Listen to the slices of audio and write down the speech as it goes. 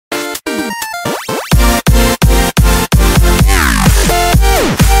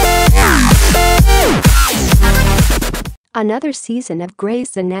Another season of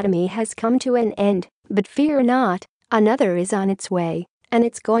Grey's Anatomy has come to an end, but fear not, another is on its way, and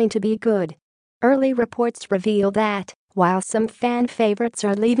it's going to be good. Early reports reveal that, while some fan favorites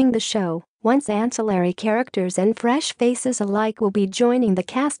are leaving the show, once ancillary characters and fresh faces alike will be joining the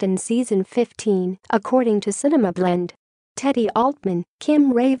cast in season 15, according to Cinema Blend. Teddy Altman,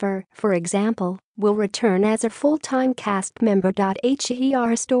 Kim Raver, for example, will return as a full-time cast member. Her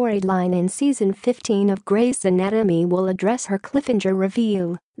storyline in season 15 of Grey's Anatomy will address her cliffhanger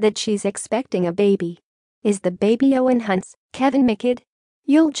reveal that she's expecting a baby. Is the baby Owen Hunt's, Kevin McKidd?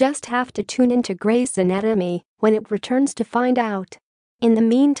 You'll just have to tune into Grey's Anatomy when it returns to find out. In the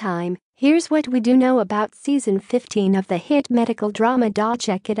meantime, here's what we do know about season 15 of the hit medical drama.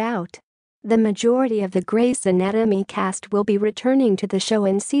 Check it out. The majority of the Grey's Anatomy cast will be returning to the show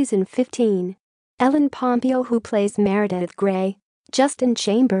in season 15. Ellen Pompeo, who plays Meredith Grey, Justin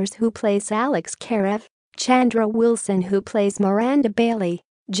Chambers, who plays Alex Karev, Chandra Wilson, who plays Miranda Bailey,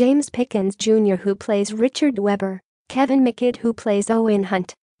 James Pickens Jr., who plays Richard Webber, Kevin McKidd, who plays Owen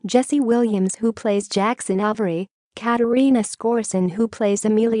Hunt, Jesse Williams, who plays Jackson Avery, Katerina Skorson, who plays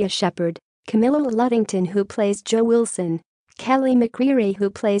Amelia Shepard, Camilla Luddington, who plays Jo Wilson, Kelly McCreary, who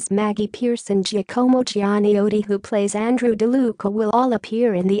plays Maggie Pearson, Giacomo Giannotti, who plays Andrew DeLuca, will all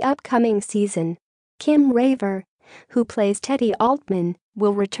appear in the upcoming season. Kim Raver, who plays Teddy Altman,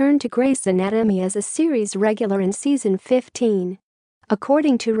 will return to Grey's Anatomy as a series regular in season 15.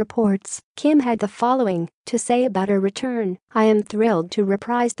 According to reports, Kim had the following to say about her return: "I am thrilled to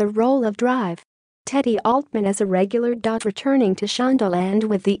reprise the role of Drive. Teddy Altman as a regular. Returning to Shondaland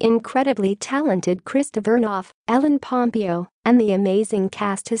with the incredibly talented Krista Vernoff, Ellen Pompeo, and the amazing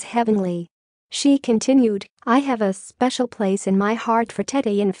cast is heavenly." She continued, "I have a special place in my heart for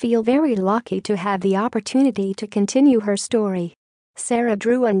Teddy and feel very lucky to have the opportunity to continue her story." Sarah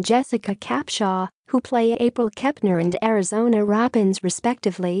Drew and Jessica Capshaw, who play April Kepner and Arizona Robbins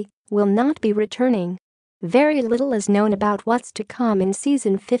respectively, will not be returning. Very little is known about what's to come in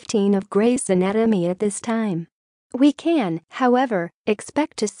season 15 of Grey's Anatomy at this time. We can, however,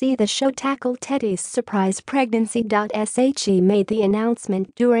 expect to see the show tackle Teddy's surprise pregnancy. She made the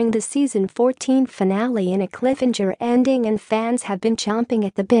announcement during the season 14 finale in a cliffhanger ending, and fans have been chomping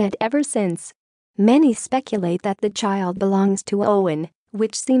at the bit ever since. Many speculate that the child belongs to Owen,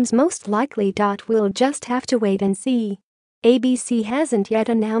 which seems most likely. We'll just have to wait and see. ABC hasn't yet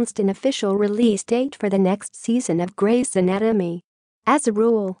announced an official release date for the next season of Grey's Anatomy. As a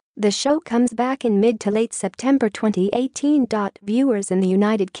rule, the show comes back in mid to late September 2018. Viewers in the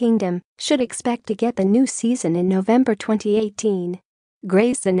United Kingdom should expect to get the new season in November 2018.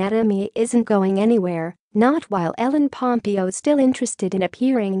 Grey's Anatomy isn't going anywhere, not while Ellen Pompeo is still interested in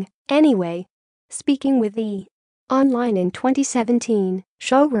appearing, anyway. Speaking with E! Online in 2017,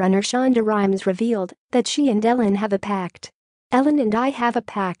 showrunner Shonda Rhimes revealed that she and Ellen have a pact. "Ellen and I have a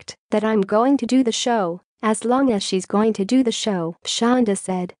pact that I'm going to do the show as long as she's going to do the show," Shonda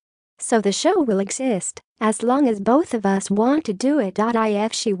said. "So the show will exist as long as both of us want to do it.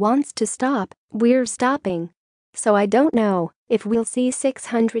 If she wants to stop, we're stopping. So I don't know if we'll see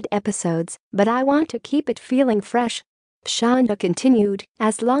 600 episodes, but I want to keep it feeling fresh." Shonda continued,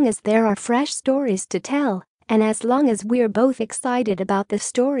 "As long as there are fresh stories to tell, and as long as we're both excited about the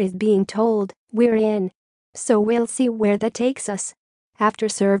stories being told, we're in. So we'll see where that takes us." After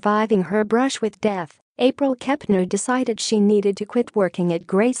surviving her brush with death, April Kepner decided she needed to quit working at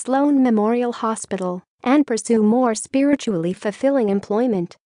Grace Sloan Memorial Hospital and pursue more spiritually fulfilling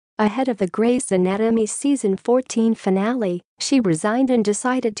employment. Ahead of the Grey's Anatomy season 14 finale, she resigned and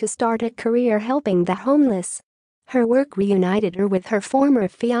decided to start a career helping the homeless. Her work reunited her with her former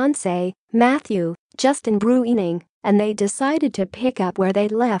fiancé, Matthew Justin Bruening, and they decided to pick up where they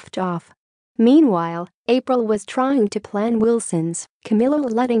left off. Meanwhile, April was trying to plan Wilson's, Camilla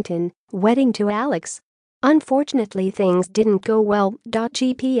Luddington, wedding to Alex. Unfortunately, things didn't go well.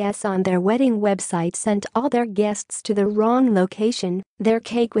 GPS on their wedding website sent all their guests to the wrong location, their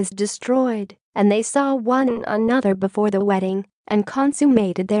cake was destroyed, and they saw one another before the wedding and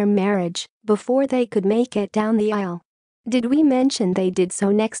consummated their marriage before they could make it down the aisle. Did we mention they did so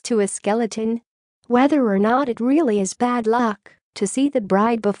next to a skeleton? Whether or not it really is bad luck to see the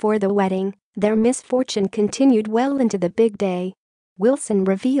bride before the wedding, their misfortune continued well into the big day. Wilson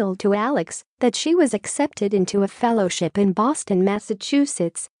revealed to Alex that she was accepted into a fellowship in Boston,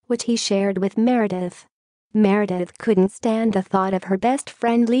 Massachusetts, which he shared with Meredith. Meredith couldn't stand the thought of her best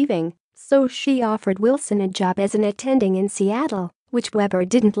friend leaving, so she offered Wilson a job as an attending in Seattle, which Webber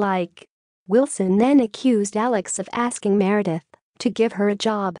didn't like. Wilson then accused Alex of asking Meredith to give her a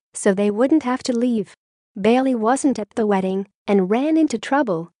job so they wouldn't have to leave. Bailey wasn't at the wedding and ran into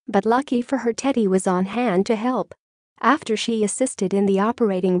trouble, but lucky for her, Teddy was on hand to help. After she assisted in the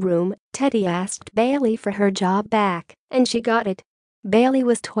operating room, Teddi asked Bailey for her job back, and she got it. Bailey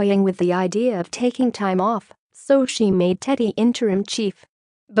was toying with the idea of taking time off, so she made Teddi interim chief.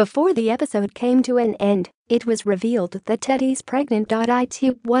 Before the episode came to an end, it was revealed that Teddi's pregnant.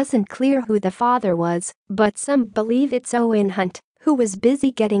 It wasn't clear who the father was, but some believe it's Owen Hunt, who was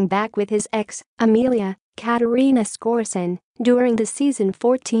busy getting back with his ex, Amelia, Katerina Skorson, during the season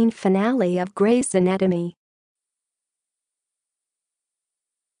 14 finale of Grey's Anatomy.